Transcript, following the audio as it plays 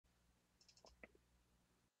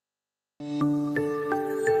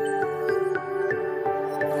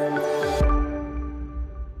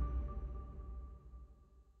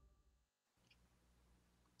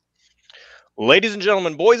Ladies and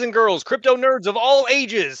gentlemen, boys and girls, crypto nerds of all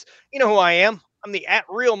ages, you know who I am. I'm the at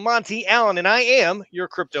real Monty Allen, and I am your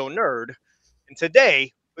crypto nerd. And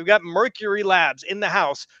today we've got Mercury Labs in the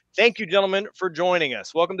house. Thank you, gentlemen, for joining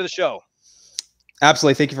us. Welcome to the show.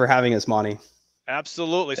 Absolutely. Thank you for having us, Monty.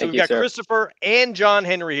 Absolutely. So Thank we've you, got sir. Christopher and John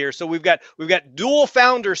Henry here. So we've got dual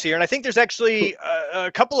founders here, and I think there's actually a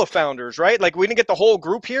couple of founders, right? Like we didn't get the whole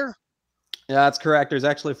group here. Yeah, that's correct. There's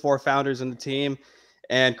actually 4 founders in the team,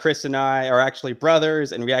 and Chris and I are actually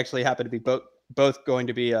brothers, and we actually happen to be both going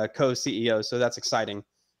to be co-CEOs. So that's exciting.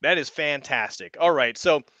 That is fantastic. All right,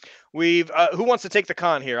 so we've who wants to take the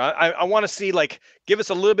con here? I want to see, like, give us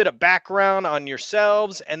a little bit of background on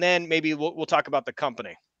yourselves, and then maybe we'll talk about the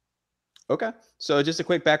company. Okay. So just a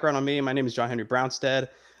quick background on me. My name is John Henry Brownstead.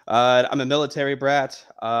 I'm a military brat.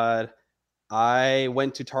 I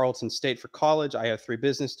went to Tarleton State for college. I have 3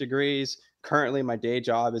 business degrees. Currently, my day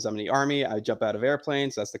job is I'm in the Army. I jump out of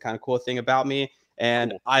airplanes. That's the kind of cool thing about me. And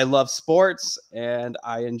Cool. I love sports, and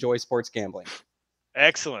I enjoy sports gambling.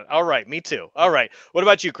 Excellent. All right, me too. All right, what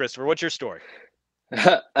about you, Christopher? What's your story?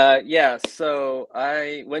 Yeah, so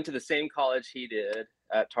I went to the same college he did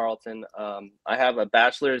at Tarleton. I have a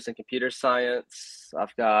bachelor's in computer science.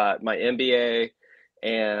 I've got my MBA,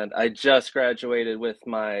 and I just graduated with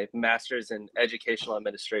my master's in educational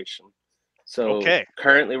administration. So Okay,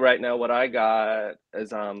 currently, right now, what I got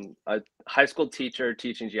is a high school teacher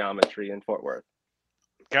teaching geometry in Fort Worth.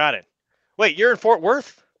 got it. Wait, you're in Fort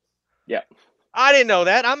Worth? Yeah. I didn't know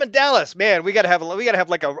that. I'm in Dallas, man. We gotta have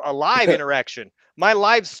like a live interaction. My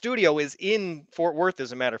live studio is in Fort Worth,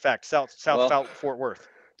 as a matter of fact, South Well, Fort Worth.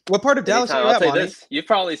 What part of Dallas are anytime. you I'll at, tell you Monty? this: you've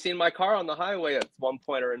probably seen my car on the highway at one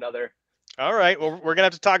point or another. All right. Well, we're gonna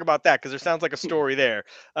have to talk about that because there sounds like a story there.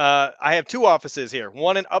 I have 2 offices here: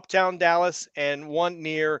 one in Uptown Dallas and one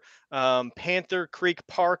near Panther Creek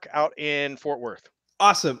Park out in Fort Worth.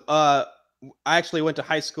 Awesome. I actually went to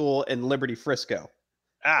high school in Liberty, Frisco.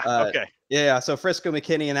 Ah, Uh, okay. yeah, so Frisco,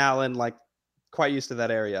 McKinney, and Allen, like, quite used to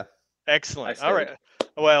that area. I Excellent. All stayed. right.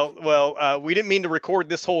 Well, we didn't mean to record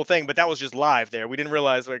this whole thing, but that was just live there. We didn't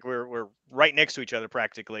realize like we're right next to each other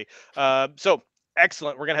practically. So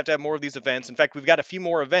excellent. We're gonna have to have more of these events. In fact, we've got a few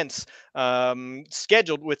more events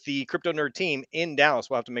scheduled with the Crypto Nerd team in Dallas.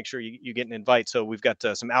 We'll have to make sure you get an invite. So we've got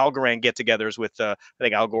some Algorand get-togethers with I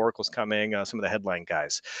think Algoracle's coming, some of the headline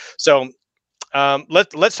guys. So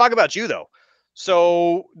let's talk about you though.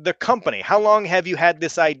 So the company, how long have you had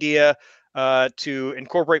this idea to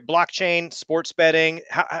incorporate blockchain, sports betting?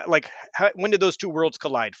 When did those 2 worlds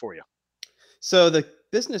collide for you? So the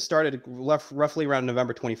business started roughly around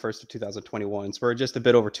November 21st of 2021. So we're just a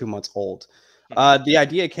bit over 2 months old. Mhm. The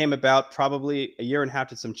idea came about probably a year and a half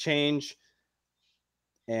to some change.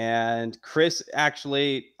 And Chris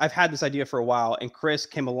actually, I've had this idea for a while, and Chris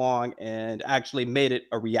came along and actually made it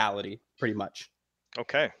a reality, pretty much.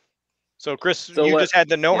 Okay. So Chris, So you just what? had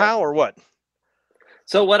the Yeah. know-how or what?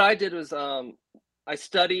 So what I did was I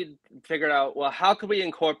studied, figured out, well, how could we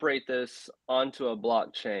incorporate this onto a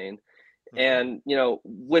blockchain? Mhm. And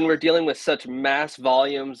when we're dealing with such mass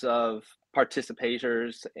volumes of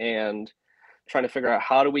participators and trying to figure out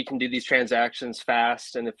how do we can do these transactions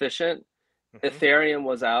fast and efficient, Mhm. Ethereum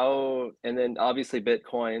was out, and then obviously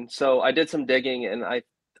Bitcoin. So I did some digging, and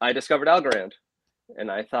I discovered Algorand, and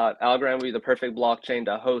I thought Algorand would be the perfect blockchain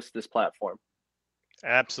to host this platform.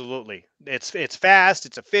 Absolutely. It's fast,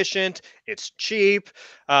 it's efficient, it's cheap,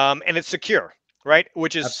 and it's secure, right?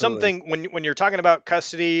 Which is Absolutely. something when you're talking about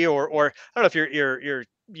custody or I don't know if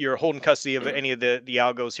you're holding custody of any of the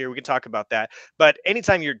algos here. We can talk about that. But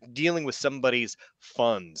anytime you're dealing with somebody's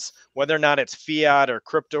funds, whether or not it's fiat or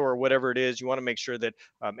crypto or whatever it is, you want to make sure that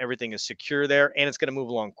everything is secure there and it's going to move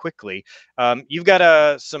along quickly. You've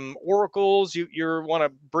got some oracles you want to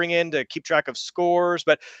bring in to keep track of scores,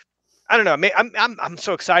 but I don't know. I'm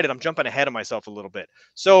so excited. I'm jumping ahead of myself a little bit.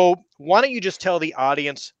 So why don't you just tell the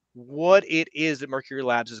audience what it is that Mercury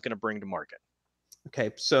Labs is going to bring to market?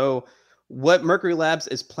 Okay, so what Mercury Labs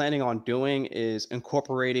is planning on doing is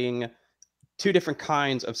incorporating 2 different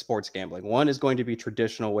kinds of sports gambling. One is going to be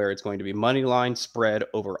traditional, where it's going to be money line spread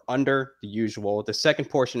over under the usual. The second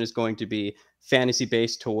portion is going to be fantasy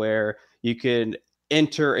based, to where you can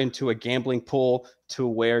enter into a gambling pool to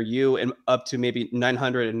where you and up to maybe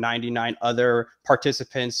 999 other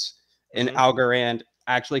participants in Hmm. Algorand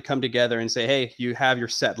actually come together and say, hey, you have your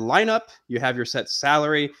set lineup, you have your set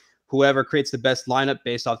salary. Whoever creates the best lineup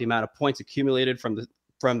based off the amount of points accumulated from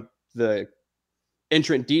the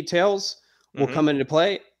entrant details will Hmm. come into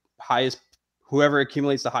play. Highest, whoever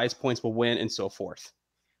accumulates the highest points will win, and so forth.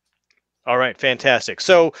 All right, fantastic.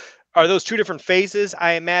 So are those 2 different phases?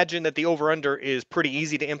 I imagine that the over under is pretty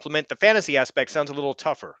easy to implement. The fantasy aspect sounds a little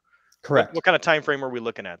tougher. Correct. What kind of time frame are we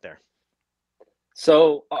looking at there?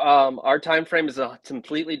 So our time frame is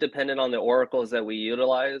completely dependent on the oracles that we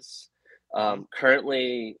utilize. Hmm.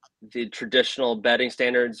 Currently, the traditional betting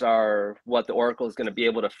standards are what the oracle is going to be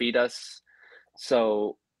able to feed us.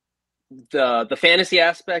 So the fantasy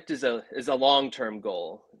aspect is a long term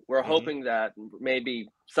goal. We're Hmm. hoping that maybe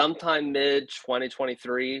sometime mid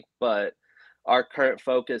 2023, but our current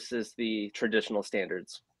focus is the traditional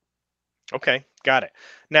standards. Okay, got it.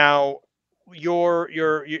 Now,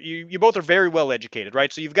 you both are very well educated,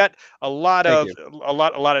 right? So you've got Thank you. a lot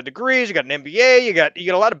of degrees. You got an MBA. You got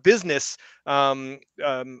a lot of business,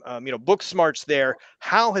 book smarts there.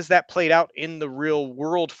 How has that played out in the real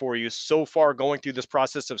world for you so far, going through this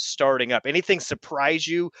process of starting up? Anything surprise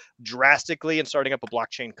you drastically in starting up a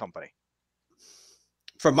blockchain company?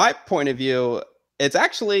 From my point of view, it's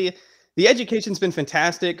actually the education's been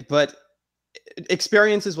fantastic, but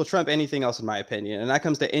experiences will trump anything else in my opinion, and that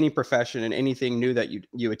comes to any profession and anything new that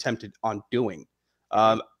you attempted on doing.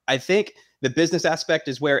 Hmm. I think the business aspect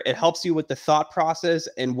is where it helps you with the thought process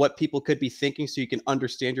and what people could be thinking so you can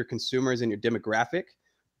understand your consumers and your demographic.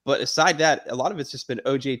 But aside that, a lot of it's just been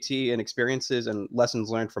OJT and experiences and lessons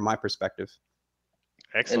learned from my perspective.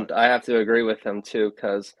 Excellent. And I have to agree with him too,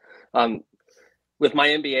 because um, with my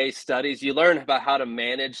MBA studies, you learn about how to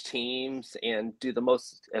manage teams and do the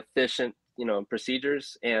most efficient,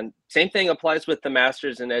 procedures. And same thing applies with the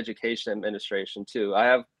master's in education administration too.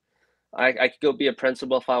 I could go be a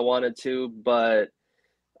principal if I wanted to, but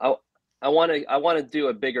I I want to do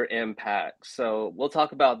a bigger impact. So we'll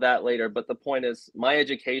talk about that later. But the point is, my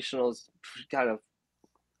educational is kind of,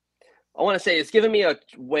 I want to say, it's given me a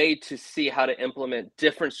way to see how to implement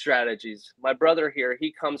different strategies. My brother here,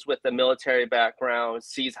 he comes with a military background,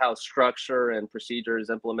 sees how structure and procedure is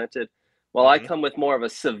implemented, while I Hmm. come with more of a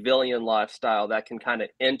civilian lifestyle that can kind of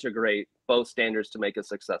integrate both standards to make it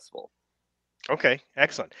successful. Okay,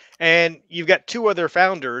 excellent. And you've got two other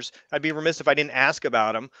founders. I'd be remiss if I didn't ask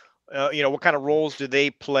about them. What kind of roles do they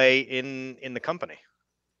play in the company?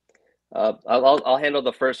 I'll handle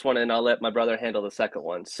the first one and I'll let my brother handle the second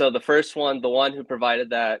one. So the first one, the one who provided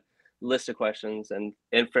that list of questions and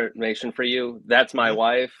information for you, that's my Hmm.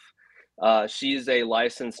 wife. She's a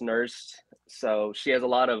licensed nurse, so she has a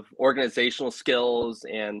lot of organizational skills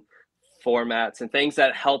and formats and things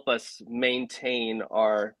that help us maintain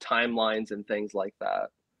our timelines and things like that.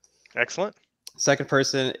 Excellent. Second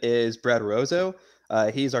person is Brad Rozo.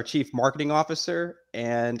 He's our chief marketing officer,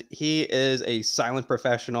 and he is a silent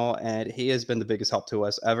professional, and he has been the biggest help to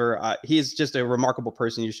us ever. He's just a remarkable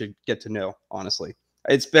person you should get to know, honestly.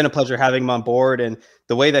 It's been a pleasure having him on board, and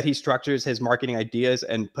the way that he structures his marketing ideas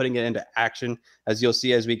and putting it into action, as you'll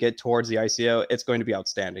see as we get towards the ICO, it's going to be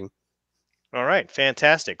outstanding. All right,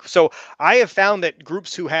 fantastic. So I have found that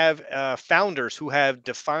groups who have founders who have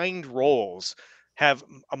defined roles have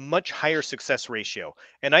a much higher success ratio.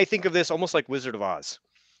 And I think of this almost like Wizard of Oz,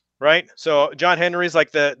 right? So John Henry's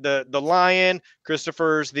like the lion,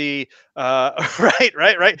 Christopher's the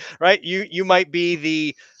right. You might be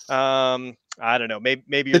the I don't know, maybe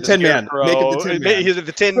The you're the Tin Man. Make him the scarecrow, Tin Man. he's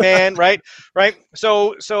the Tin Man, right.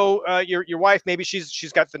 So your wife, maybe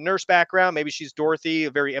she's got the nurse background, maybe she's Dorothy,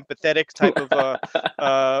 a very empathetic type of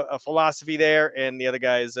a philosophy there, and the other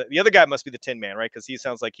guy must be the Tin Man, right? Because he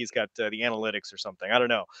sounds like he's got the analytics or something. I don't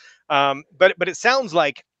know, but it sounds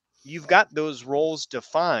like you've got those roles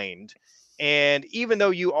defined. And even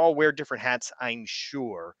though you all wear different hats, I'm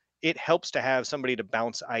sure it helps to have somebody to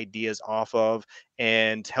bounce ideas off of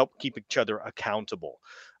and help keep each other accountable.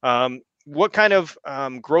 What kind of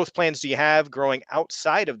growth plans do you have growing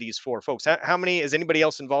outside of these four folks? How many is anybody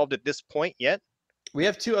else involved at this point yet? We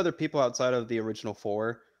have two other people outside of the original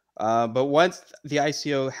four. But once the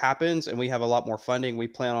ICO happens and we have a lot more funding, we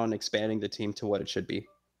plan on expanding the team to what it should be.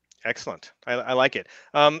 Excellent. I like it.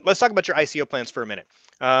 Let's talk about your ICO plans for a minute.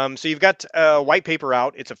 So you've got a white paper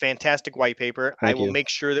out. It's a fantastic white paper. I Thank will you. make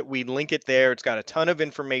sure that we link it there. It's got a ton of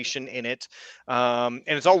information in it, and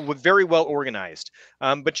it's all very well organized.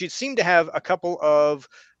 But you seem to have a couple of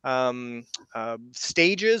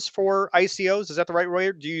stages for ICOs. Is that the right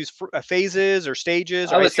word? Do you use phases or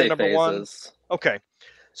stages or I would ICO say number one? phases. Okay.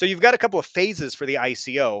 So you've got a couple of phases for the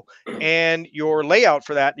ICO, and your layout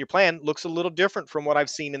for that, your plan looks a little different from what I've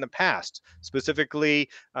seen in the past. Specifically,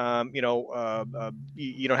 you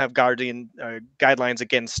don't have guardian guidelines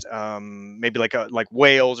against maybe like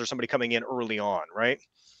whales or somebody coming in early on, right?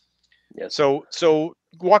 Yes, sir. So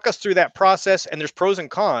walk us through that process. And there's pros and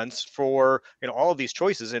cons for all of these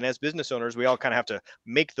choices. And as business owners, we all kind of have to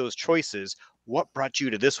make those choices. What brought you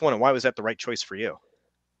to this one, and why was that the right choice for you?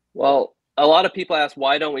 Well, a lot of people ask,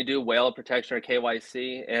 why don't we do whale protection or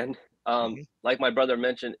KYC? And Hmm. Like my brother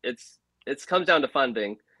mentioned, it's comes down to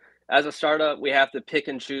funding. As a startup, we have to pick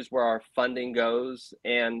and choose where our funding goes,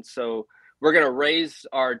 and so we're going to raise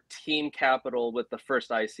our team capital with the first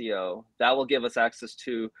ICO. That will give us access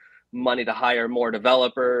to money to hire more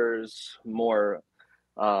developers, more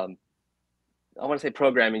um, I want to say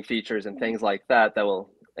programming features and things like that that will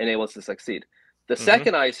enable us to succeed. The Hmm.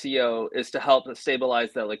 second ICO is to help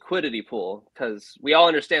stabilize the liquidity pool, because we all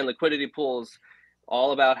understand liquidity pools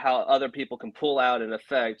all about how other people can pull out and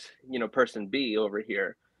affect, person B over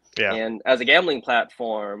here. Yeah. And as a gambling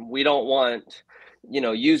platform, we don't want,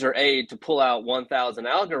 user A to pull out 1,000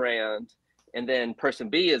 Algorand, and then person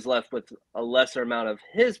B is left with a lesser amount of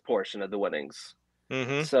his portion of the winnings.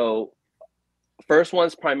 Hmm. So first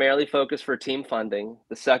one's primarily focused for team funding.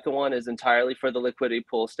 The second one is entirely for the liquidity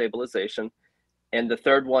pool stabilization. And the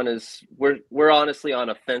third one is we're honestly on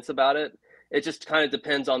a fence about it. It just kind of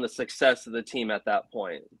depends on the success of the team at that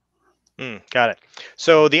point. Got it.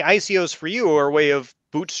 So the ICOs for you are a way of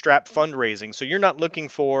bootstrap fundraising. So you're not looking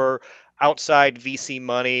for outside VC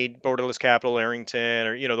money, Borderless Capital, Arrington,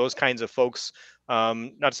 or those kinds of folks.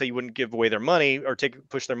 Not to say you wouldn't give away their money or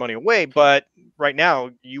push their money away, but right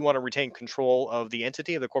now you want to retain control of the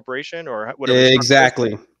entity of the corporation or whatever the structure is.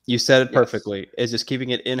 Exactly. You said it Yes. perfectly. It's just keeping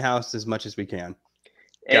it in-house as much as we can.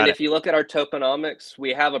 And Got it. if you look at our tokenomics,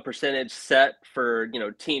 we have a percentage set for,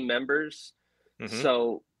 team members. Hmm.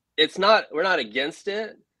 So we're not against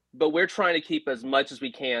it, but we're trying to keep as much as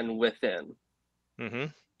we can within. Hmm.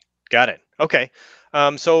 Got it. Okay.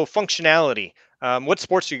 So functionality. What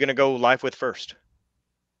sports are you going to go live with first?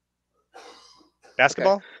 Okay.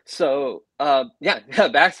 Basketball? So, yeah,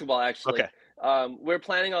 basketball actually. Okay. We're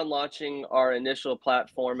planning on launching our initial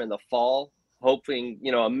platform in the fall, hoping,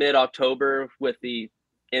 a mid-October with the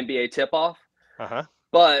NBA tip-off. Uh-huh.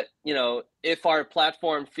 But, if our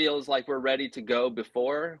platform feels like we're ready to go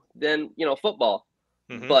before, then, football.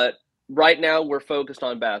 Hmm. But right now we're focused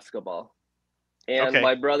on basketball. And Okay.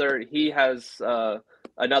 my brother, he has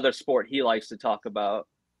another sport he likes to talk about.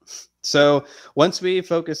 So once we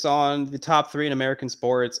focus on the top three in American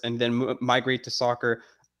sports and then migrate to soccer,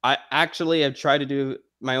 I actually have tried to do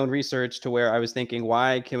my own research to where I was thinking,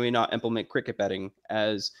 why can we not implement cricket betting,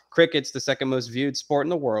 as cricket's the second most viewed sport in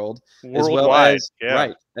the world, as well Worldwide. as Yeah.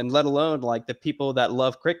 right, and let alone like the people that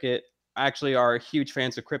love cricket actually are huge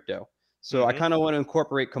fans of crypto. So I Hmm. kind of want to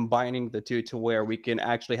incorporate combining the two to where we can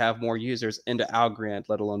actually have more users into Algorand,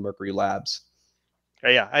 let alone Mercury Labs.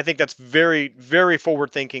 Yeah, I think that's very, very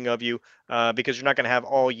forward thinking of you because you're not going to have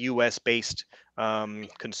all U.S. based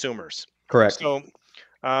consumers. Correct. So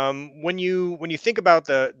when you think about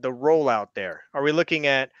the rollout there, are we looking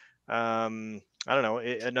at I don't know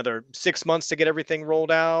another 6 months to get everything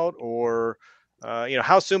rolled out, or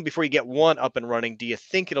how soon before you get one up and running do you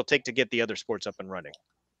think it'll take to get the other sports up and running?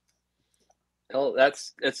 Well,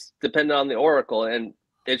 it's dependent on the Oracle, and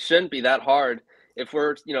it shouldn't be that hard. If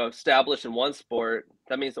we're established in one sport,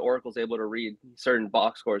 that means the Oracle's able to read certain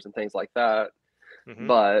box scores and things like that. Hmm.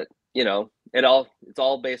 But it's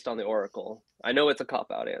all based on the Oracle. I know it's a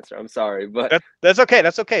cop out answer. I'm sorry, but That's okay.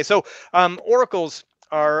 That's okay. So, oracles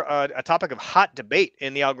are a topic of hot debate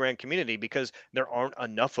in the Algorand community because there aren't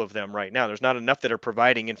enough of them right now. There's not enough that are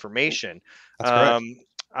providing information. That's correct. Um,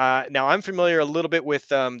 now, I'm familiar a little bit with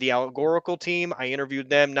the Algoracle team. I interviewed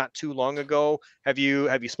them not too long ago. Have you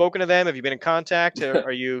spoken to them? Have you been in contact?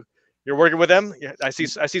 Are you're working with them? Yeah, I see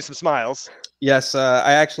some smiles. Yes,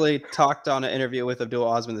 I actually talked on an interview with Abdul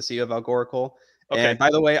Osman, the CEO of Algoracle. And Okay. by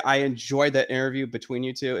the way, I enjoyed that interview between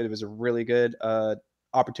you two. It was a really good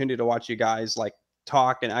opportunity to watch you guys like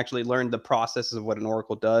talk and actually learn the processes of what an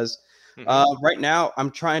Oracle does. Hmm. Right now, I'm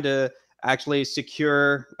trying to actually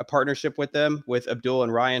secure a partnership with them, with Abdul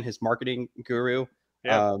and Ryan, his marketing guru.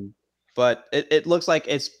 Yeah. Um, but it looks like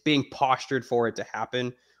it's being postured for it to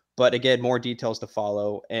happen. But again, more details to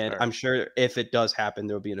follow. And All right. I'm sure if it does happen,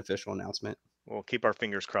 there will be an official announcement. We'll keep our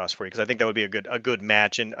fingers crossed for you because I think that would be a good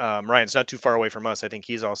match. And Ryan's not too far away from us. I think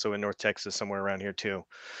he's also in North Texas somewhere around here too.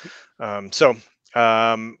 So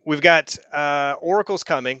we've got Oracle's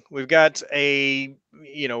coming. We've got a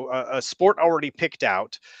sport already picked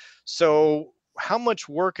out. So how much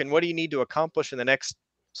work and what do you need to accomplish in the next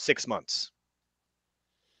 6 months?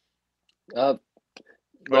 uh, What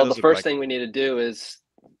do well, the those look first like? thing we need to do is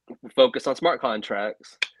focus on smart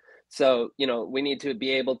contracts. So, we need to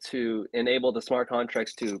be able to enable the smart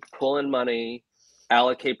contracts to pull in money,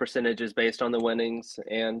 allocate percentages based on the winnings,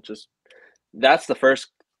 and just that's the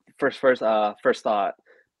first thought.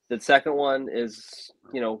 The second one is,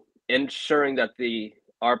 ensuring that the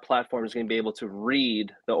our platform is going to be able to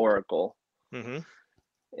read the Oracle. Hmm.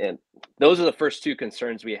 And those are the first two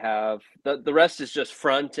concerns we have. The rest is just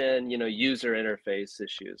front end, user interface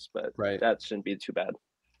issues, but Right. that shouldn't be too bad.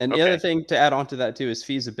 And the other Okay. thing to add on to that too is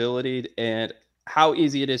feasibility and how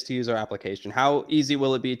easy it is to use our application. How easy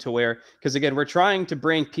will it be to where, because again, we're trying to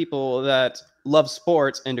bring people that love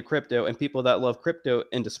sports into crypto and people that love crypto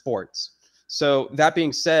into sports. So that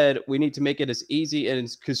being said, we need to make it as easy and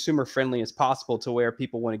as consumer friendly as possible to where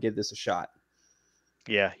people want to give this a shot.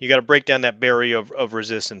 Yeah, you got to break down that barrier of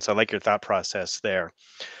resistance. I like your thought process there.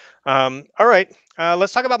 All right,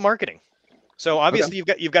 let's talk about marketing. So Okay. obviously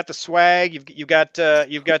you've got the swag, you've got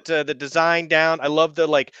the design down. I love the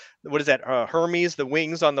like what is that Hermes, the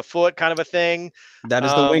wings on the foot kind of a thing. That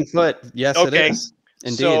is the Um, wing foot. Yes, it okay, is.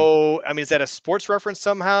 Indeed. so I mean, is that a sports reference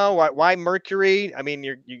somehow? Why Mercury? I mean,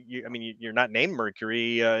 I mean, you're not named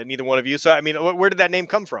Mercury, neither one of you. So I mean, where did that name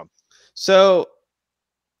come from? So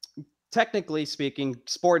technically speaking,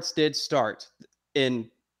 sports did start in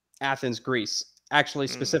Athens, Greece, actually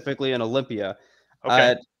Mm, specifically in Olympia.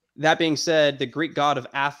 okay. Uh, that being said, the Greek god of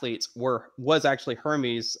athletes was actually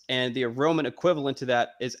Hermes, and the Roman equivalent to that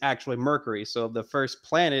is actually Mercury. So the first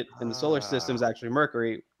planet in the solar system is Ah, actually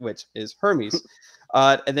Mercury, which is Hermes.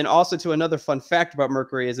 And then also to another fun fact about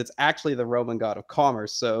Mercury is it's actually the Roman god of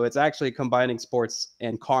commerce. So it's actually combining sports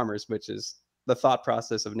and commerce, which is the thought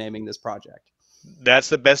process of naming this project. that's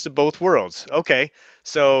the best of both worlds. Okay,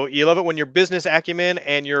 so you love it when your business acumen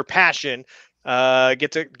and your passion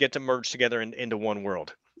get to merge together into one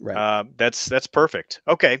world. Right. That's perfect.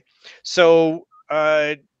 Okay, so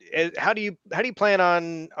how do you plan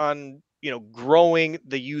on growing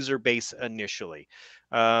the user base initially?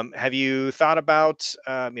 Have you thought about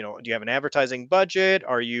do you have an advertising budget?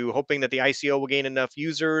 Are you hoping that the ICO will gain enough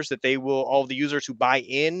users that they will all the users who buy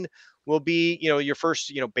in will be your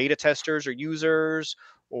first beta testers or users,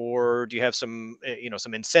 or do you have some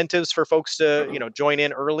some incentives for folks to join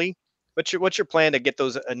in early? What's your plan to get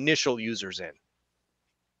those initial users in?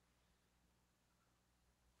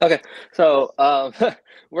 Okay, so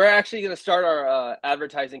we're actually going to start our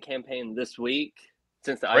advertising campaign this week,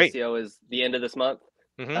 since the Great. ICO is the end of this month.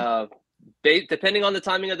 Hmm. Uh, depending on the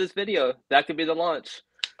timing of this video, that could be the launch.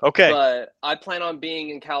 Okay. But I plan on being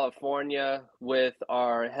in California with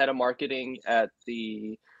our head of marketing at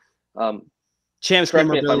the, um, Champs correct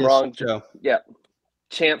me if I'm memorabilia wrong, show. yeah,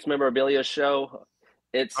 Champs Memorabilia Show.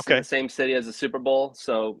 It's in the Okay. same city as the Super Bowl,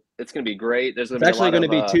 so it's going to be great. There's going It's to be a actually lot going to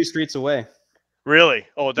of, be 2 streets away. Really?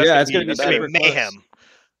 Oh, that's Yeah, gonna it's going to be be that's gonna be super better. close. mayhem.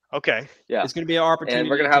 Okay. Yeah. It's going to be an And we're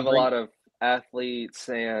opportunity gonna to have a bring. lot of athletes,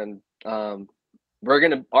 and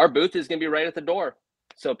our booth is gonna be right at the door,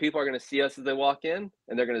 so people are gonna see us as they walk in,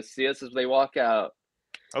 and they're gonna see us as they walk out.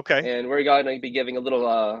 Okay. And we're gonna be giving a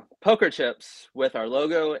little poker chips with our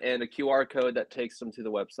logo and a QR code that takes them to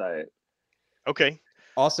the website. Okay.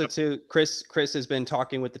 Also, Uh, too, Chris has been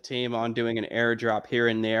talking with the team on doing an airdrop here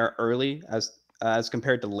and there early as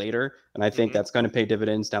compared to later, and I think mhm. that's going to pay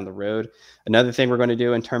dividends down the road. Another thing we're going to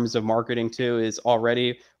do in terms of marketing too is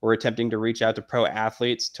already we're attempting to reach out to pro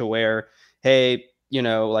athletes to where, hey,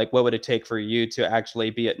 like what would it take for you to actually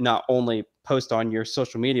be not only post on your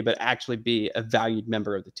social media but actually be a valued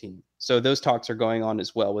member of the team. So those talks are going on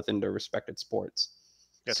as well within their respected sports.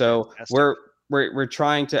 That's So fantastic. we're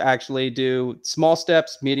trying to actually do small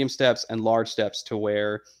steps, medium steps, and large steps to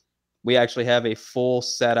where we actually have a full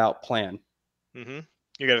set out plan. Hmm.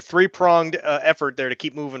 You got a three-pronged effort there to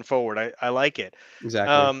keep moving forward. I like it.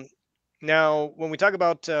 Exactly. Um, Now, when we talk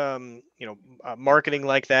about marketing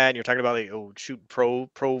like that, and you're talking about like, shoot pro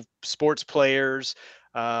sports players,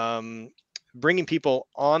 um, bringing people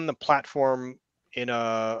on the platform in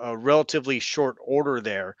a relatively short order.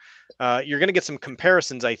 There, you're going to get some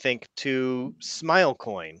comparisons, I think, to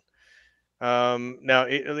Smilecoin. Now,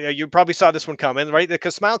 you probably saw this one coming, right?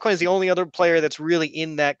 Because Smilecoin is the only other player that's really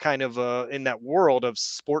in that kind of in that world of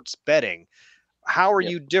sports betting. How are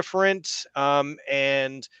Yep. you different?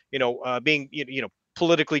 And being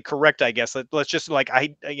politically correct, I guess. Let's just like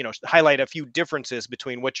highlight a few differences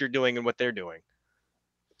between what you're doing and what they're doing.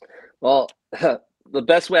 Well, the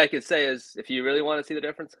best way I could say is, if you really want to see the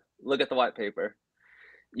difference, look at the white paper.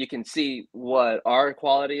 You can see what our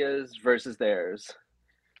quality is versus theirs.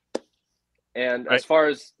 And Right. as far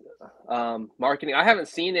as marketing, I haven't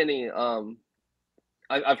seen any.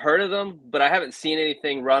 I've heard of them, but I haven't seen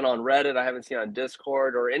anything run on Reddit. I haven't seen on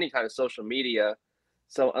Discord or any kind of social media.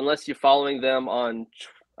 So unless you're following them on,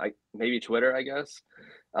 maybe Twitter, I guess,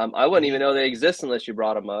 I wouldn't Hmm. even know they exist unless you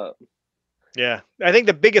brought them up. Yeah, I think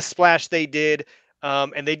the biggest splash they did,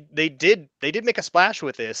 and they did make a splash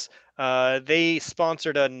with this. They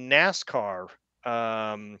sponsored a NASCAR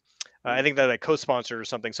um, I think they're like co-sponsored or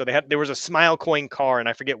something. So there was a Smile Coin car, and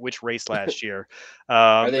I forget which race last year.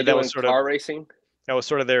 Are they That doing was sort of car racing?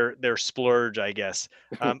 their splurge, I guess.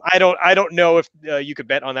 I don't know if you could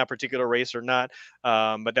bet on that particular race or not,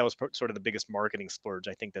 but that was sort of the biggest marketing splurge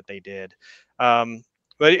I think that they did. Um,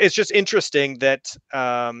 but it's just interesting that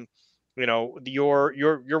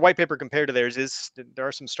your white paper compared to theirs there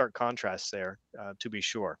are some stark contrasts there, to be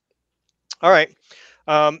sure. All right,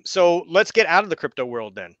 so let's get out of the crypto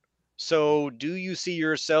world then. So, do you see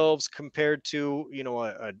yourselves compared to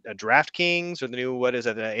a DraftKings or the new, what is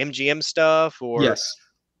it, the MGM stuff, or Yes,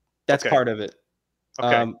 that's okay, part of it.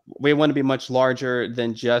 okay, We want to be much larger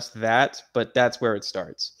than just that, but that's where it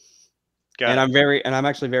starts. got And it. I'm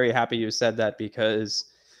actually very happy you said that because,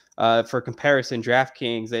 for comparison,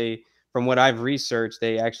 DraftKings, from what I've researched,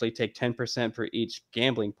 they actually take 10% for each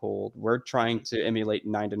gambling pool. We're trying Mhm. to emulate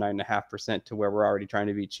 9 to 9.5% to where we're already trying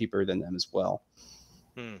to be cheaper than them as well.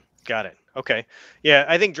 Got it. Okay. Yeah,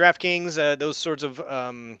 I think DraftKings, those sorts of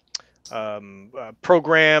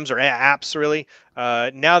programs or apps, really,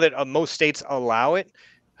 now that most states allow it,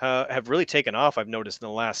 have really taken off. I've noticed in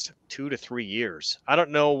the last 2 to 3 years. I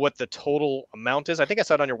don't know what the total amount is. I think I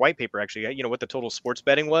saw it on your white paper actually. What the total sports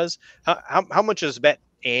betting was. How much is bet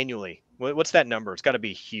annually? What's that number? It's got to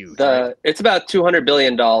be huge, right? It's about $200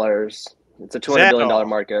 billion. It's a Is $200 billion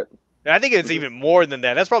market. I think it's Mhm. even more than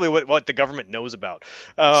that. That's probably what the government knows about,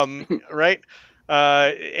 right?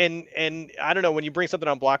 And I don't know, when you bring something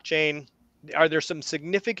on blockchain, are there some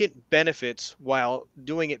significant benefits while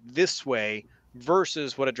doing it this way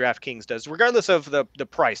versus what a DraftKings does, regardless of the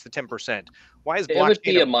price, the 10%? Why is It would blockchain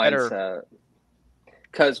be a a better? mindset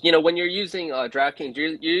because when you're using DraftKings,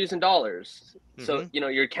 you're using dollars, so Hmm.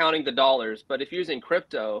 you're counting the dollars. But if you're using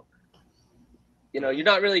crypto, Hmm. you're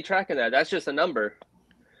not really tracking that. That's just a number.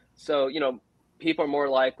 So people are more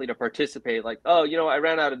likely to participate. Like, oh, I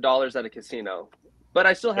ran out of dollars at a casino, but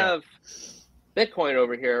I still Yeah. have Bitcoin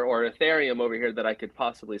over here or Ethereum over here that I could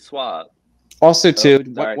possibly swap. Also, Oh,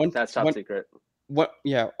 too, sorry, that's top secret.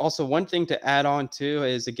 also one thing to add on too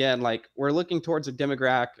is, again, like, we're looking towards a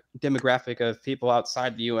demographic of people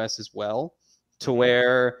outside the US as well, to Hmm.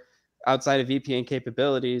 where outside of VPN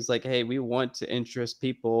capabilities, like, hey, we want to interest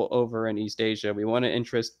people over in East Asia. We want to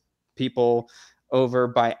interest people over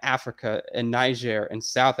by Africa and Niger and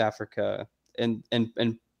South Africa and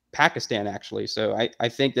Pakistan, actually. So I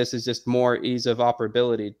think this is just more ease of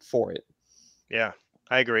operability for it. Yeah,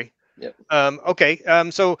 I agree. Yep. Okay.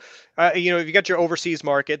 So, if you got your overseas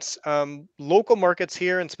markets, local markets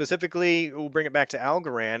here, and specifically, we'll bring it back to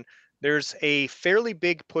Algorand. There's a fairly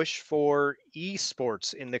big push for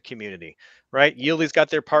esports in the community, right? Yieldy's got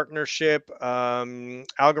their partnership.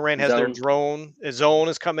 Algorand has their Zone. drone. Zone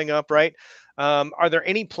is coming up, right? Are there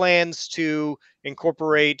any plans to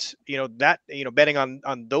incorporate, betting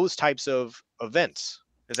on those types of events?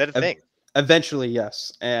 Is that a Ev- thing? Eventually,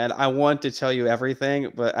 yes. And I want to tell you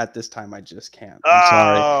everything, but at this time, I just can't. I'm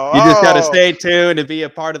sorry. Oh, You just got to oh. stay tuned and be a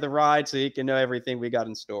part of the ride so you can know everything we got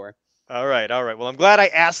in store. All right, all right. Well, I'm glad I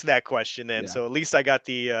asked that question then. Yeah. So at least I got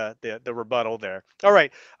the rebuttal there. All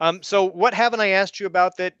right. So what haven't I asked you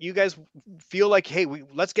about that you guys feel like, hey,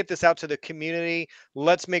 let's get this out to the community.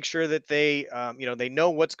 Let's make sure that they know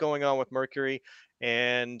what's going on with Mercury,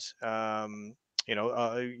 and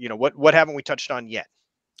what haven't we touched on yet?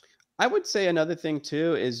 I would say another thing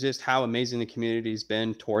too is just how amazing the community's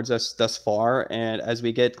been towards us thus far. And as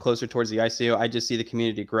we get closer towards the ICO, I just see the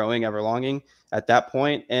community growing ever longing at that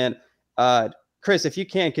point. And uh, Chris, if you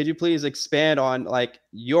can, could you please expand on like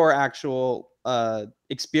your actual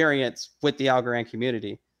experience with the Algorand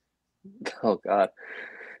community? Oh God.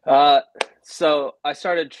 Uh, so I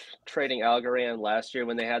started trading Algorand last year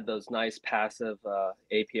when they had those nice passive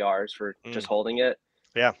APRs for just Mm, holding it,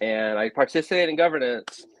 yeah. and I participated in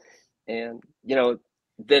governance. And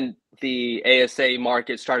then the ASA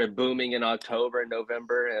market started booming in October and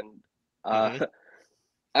November, and uh, Hmm.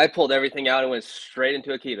 I pulled everything out and went straight into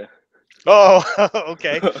Akita. Oh,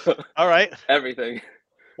 okay. All right. Everything.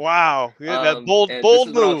 Wow. Yeah, that bold And this bold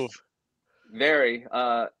is when I was move. very.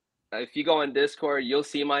 If you go on Discord, you'll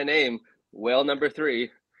see my name, Whale Number 3,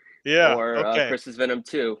 Yeah. or Okay. Chris's Venom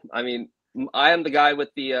 2. I mean, I am the guy with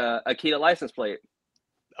the Akita license plate.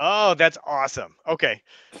 Oh, that's awesome. Okay.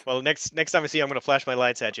 Well, next time I see you, I'm gonna flash my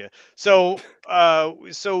lights at you. So I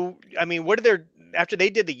mean, what are their after they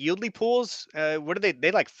did the Yieldly pools? What do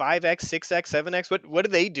they like 5x, 6x, 7x? What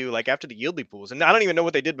did they do like after the Yieldly pools? And I don't even know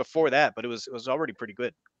what they did before that, but it was already pretty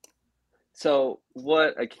good. So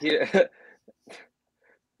what Akita?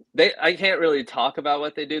 I can't really talk about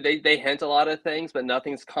what they do. They hint a lot of things, but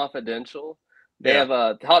nothing's confidential. They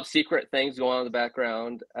have top secret things going on in the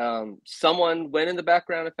background. Someone went in the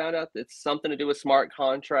background and found out it's something to do with smart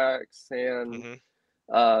contracts, and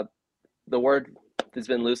the word that's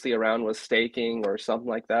been loosely around was staking or something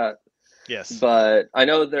like that. Yes. But I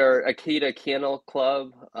know their Akita Kennel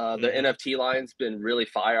Club, their NFT line's been really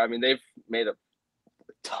fire. I mean, they've made a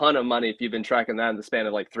ton of money if you've been tracking that in the span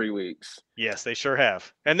of like 3 weeks. Yes, they sure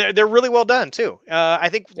have, and they're really well done too. I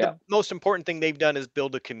think Yeah. the most important thing they've done is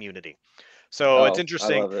build a community. So it's Oh, I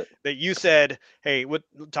interesting love it. that you said, "Hey,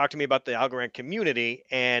 talk to me about the Algorand community,"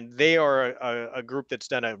 and they are a group that's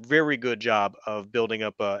done a very good job of building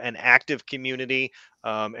up an active community,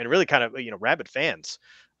 and really kind of rabid fans.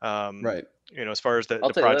 Um, Right. as far as I'll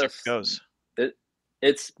the tell you project this. goes.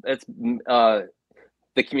 It's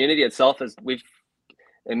the community itself is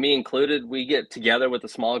and me included, we get together with a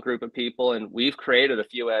small group of people and we've created a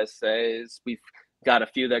few essays. We've got a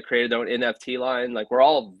few that created their own NFT line. Like we're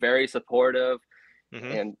all very supportive, Hmm.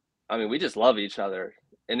 and I mean we just love each other.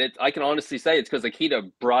 And I can honestly say it's because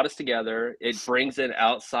Akita brought us together. It brings in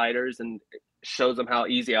outsiders and shows them how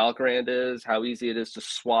easy Algorand is, how easy it is to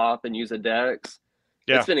swap and use a DEX.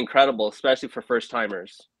 Yeah. It's been incredible, especially for first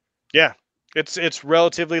timers. Yeah. It's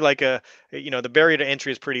relatively like the barrier to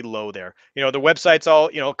entry is pretty low there. The website's all,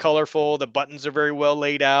 colorful, the buttons are very well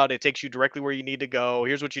laid out. It takes you directly where you need to go.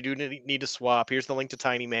 Here's what you do need to swap. Here's the link to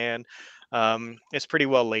Tiny Man. It's pretty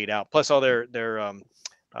well laid out. Plus all their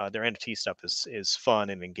NFT stuff is fun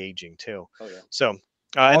and engaging too. Oh yeah. So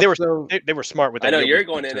and Also, they were smart with I their know Yobi you're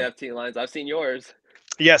going thing to too. NFT lines. I've seen yours.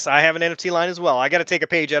 Yes, I have an NFT line as well. I got to take a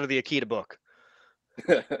page out of the Akita book.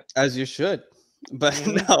 as you should. But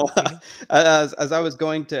Hmm. no, Hmm. as I was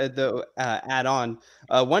going to add on,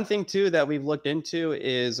 one thing too that we've looked into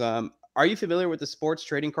is, are you familiar with the sports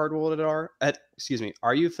trading card world excuse me,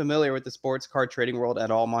 are you familiar with the sports card trading world at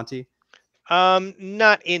all, Monty?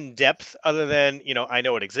 Not in depth, other than I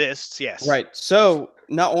know it exists. Yes. Right. So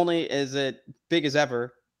not only is it big as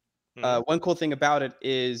ever, Hmm. one cool thing about it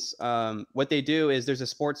is, what they do is there's a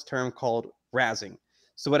sports term called razzing.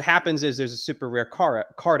 So what happens is there's a super rare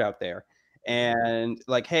card out there, Hmm. and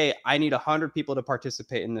like, hey, I need 100 people to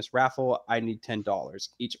participate in this raffle. I need $10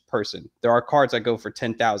 each person. There are cards that go for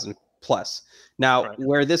 10,000 plus. Now, Right.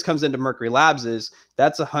 where this comes into Mercury Labs is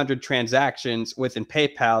that's 100 transactions within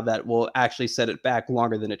PayPal that will actually set it back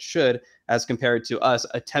longer than it should, as compared to us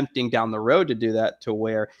attempting down the road to do that, to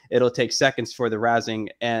where it'll take seconds for the razzing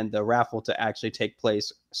and the raffle to actually take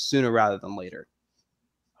place sooner rather than later.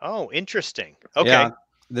 Oh, interesting. Yeah. Okay.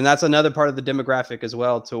 Then that's another part of the demographic as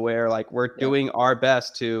well, to where like we're Yeah. doing our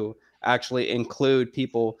best to actually include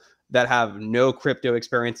people that have no crypto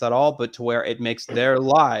experience at all, but to where it makes their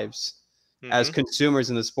lives as Hmm. consumers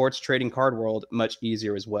in the sports trading card world much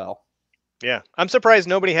easier as well. Yeah, I'm surprised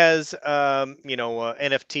nobody has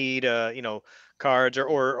NFT'd cards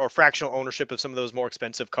or fractional ownership of some of those more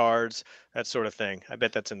expensive cards, that sort of thing. I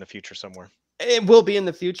bet that's in the future somewhere. It will be in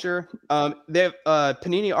the future. They've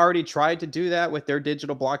Panini already tried to do that with their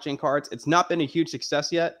digital blockchain cards. It's not been a huge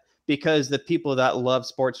success yet, because the people that love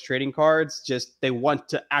sports trading cards just they want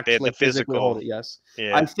to They had the actually physically hold physical. it. Yes, I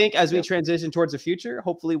Yeah. think as we Yep. transition towards the future,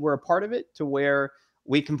 hopefully we're a part of it, to where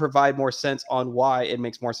we can provide more sense on why it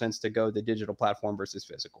makes more sense to go the digital platform versus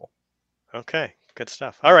physical. Okay. Good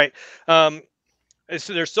stuff. All right. Um,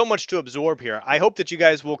 so there's so much to absorb here. I hope that you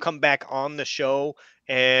guys will come back on the show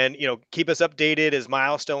and keep us updated as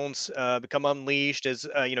milestones become unleashed, as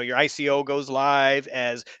your ICO goes live,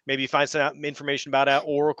 as maybe you find some information about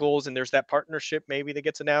oracles and there's that partnership maybe that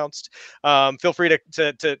gets announced. Feel free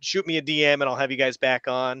to shoot me a DM and I'll have you guys back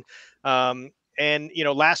on. And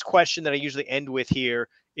last question that I usually end with here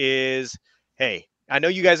is, hey, I know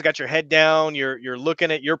you guys got your head down. You're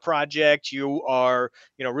looking at your project. You are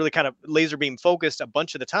really kind of laser beam focused a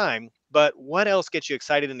bunch of the time. But what else gets you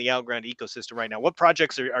excited in the Outground ecosystem right now? What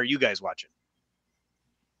projects are you guys watching?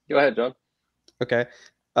 Go ahead, John. Okay.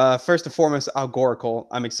 First and foremost, Algorical.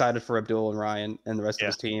 I'm excited for Abdul and Ryan and the rest of Yeah.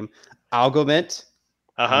 his team. Algomint.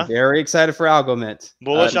 I'm Uh-huh. very excited for Algomint.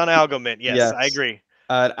 Bullish on Algomint. Yes, I Yes. agree.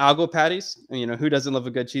 Algo patties. Who doesn't love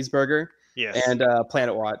a good cheeseburger? Yes. And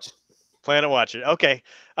Planet Watch. Plan to watch it. Okay.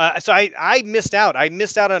 So I missed out. I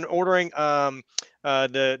missed out on ordering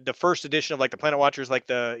the first edition of like the Planet Watchers, like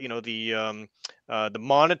the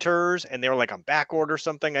monitors, and they were like on back order or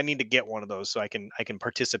something. I need to get one of those so I can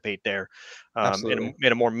participate there in Absolutely.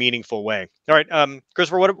 in a more meaningful way. All right,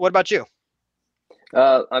 Christopher, what about you?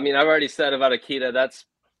 I mean, I've already said about Akita.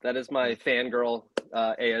 That is my fangirl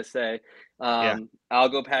ASA. Yeah.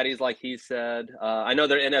 Algo patties, like he said. I know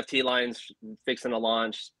their NFT lines fixing to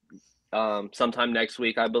launch sometime next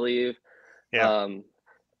week, I believe. Yeah. Um,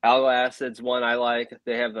 Algo Acid's one I like.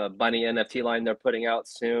 They have a bunny NFT line they're putting out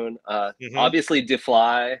soon. Hmm. Obviously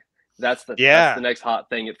DeFly. That's the Yeah. next hot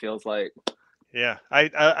thing. It feels like. Yeah,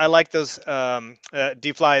 I like those.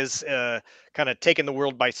 DeFly is kind of taking the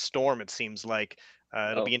world by storm. It seems like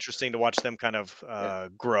it'll be Oh interesting to watch them kind of yeah,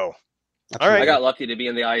 grow. All I right, Absolutely. got lucky to be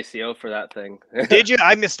in the ICO for that thing. did you?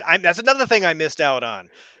 I missed. That's another thing I missed out on.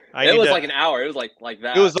 I It need was to. like an hour. It was like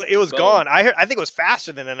It was that. it was Boom. gone. I think it was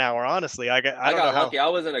faster than an hour. Honestly, I I don't know got how lucky. I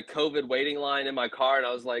was in a COVID waiting line in my car, and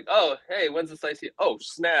I was like, "Oh, hey, when's this ICO? Oh,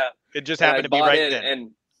 snap!" it just And I happened to be bought right in, then.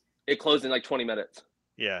 and it closed in like 20 minutes.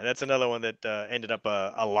 Yeah, that's another one that ended up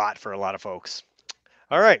a lot for a lot of folks.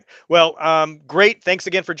 All right. Well, great. Thanks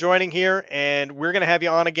again for joining here, and we're going to have you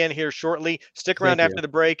on again here shortly. Stick around Thank you. after the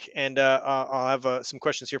break, and I'll have some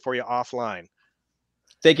questions here for you offline.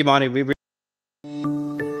 Thank you, Monty. We